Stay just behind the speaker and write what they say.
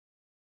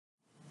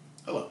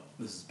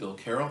This is Bill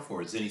Carroll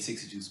for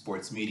Zenny62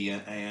 Sports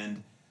Media,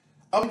 and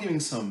I'll be giving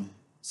some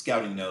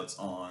scouting notes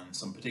on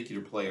some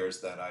particular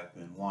players that I've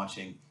been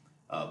watching,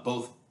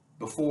 both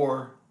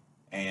before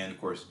and, of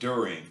course,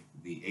 during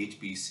the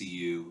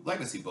HBCU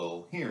Legacy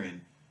Bowl here in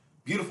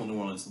beautiful New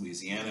Orleans,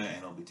 Louisiana, and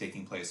it'll be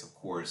taking place, of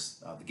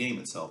course, the game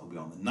itself will be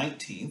on the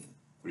 19th,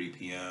 3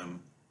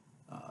 p.m.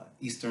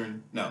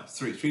 Eastern, no,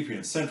 3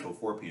 p.m. Central,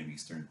 4 p.m.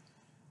 Eastern,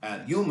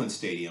 at Ullman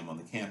Stadium on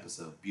the campus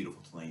of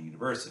beautiful Tulane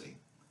University.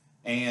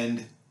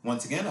 And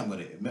once again, I'm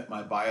going to admit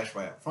my bias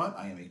right up front.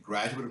 I am a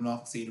graduate of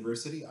Norfolk State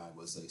University. I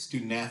was a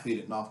student athlete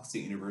at Norfolk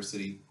State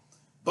University.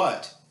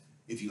 But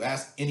if you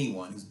ask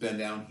anyone who's been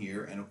down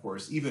here, and of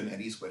course, even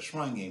at East-West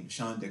Shrine game,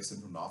 DeShaan Dixon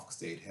from Norfolk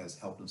State has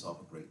helped himself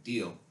a great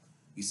deal.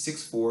 He's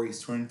 6'4", he's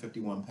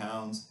 251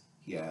 pounds.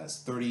 He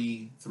has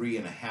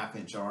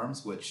 33.5-inch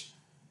arms, which,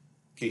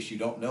 in case you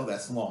don't know,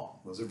 that's long.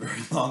 Those are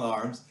very long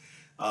arms.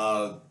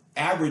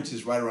 Average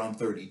is right around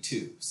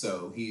 32,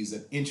 so he's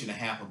an inch and a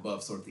half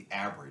above sort of the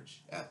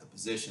average at the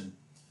position.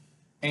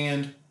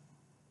 And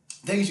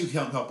things you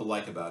can't help but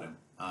like about him.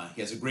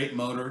 He has a great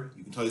motor.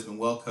 You can tell he's been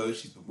well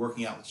coached. He's been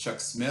working out with Chuck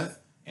Smith,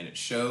 and it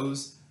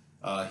shows.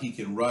 He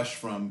can rush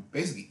from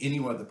basically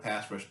anywhere of the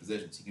pass rush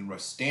positions. He can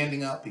rush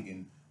standing up. He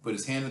can put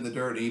his hand in the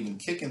dirt and even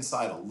kick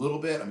inside a little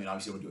bit. I mean,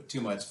 obviously, he won't do it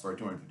too much for a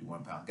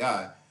 251-pound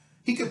guy.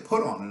 He could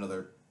put on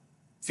another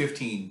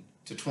 15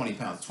 to 20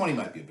 pounds. 20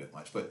 might be a bit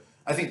much, but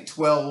I think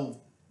 12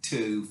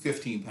 to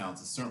 15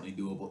 pounds is certainly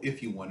doable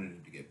if you wanted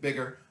him to get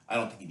bigger. I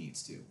don't think he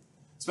needs to,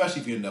 especially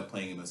if you end up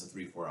playing him as a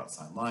 3-4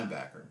 outside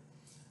linebacker.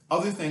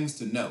 Other things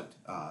to note,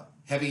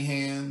 heavy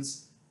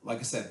hands, like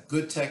I said,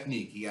 good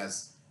technique. He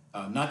has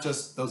not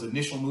just those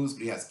initial moves,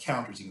 but he has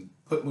counters. He can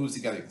put moves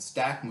together, he can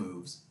stack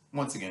moves.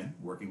 Once again,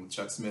 working with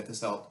Chuck Smith has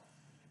helped.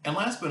 And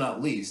last but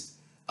not least,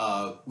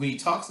 when he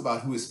talks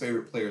about who his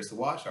favorite players to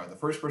watch are, the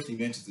first person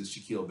he mentions is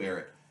Shaquille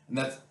Barrett. And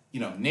that's,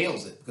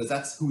 nails it, because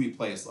that's who he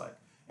plays like.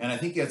 And I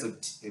think he has a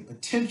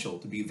potential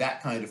to be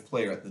that kind of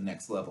player at the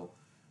next level.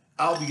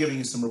 I'll be giving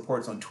you some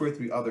reports on 2 or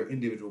 3 other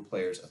individual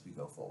players as we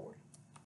go forward.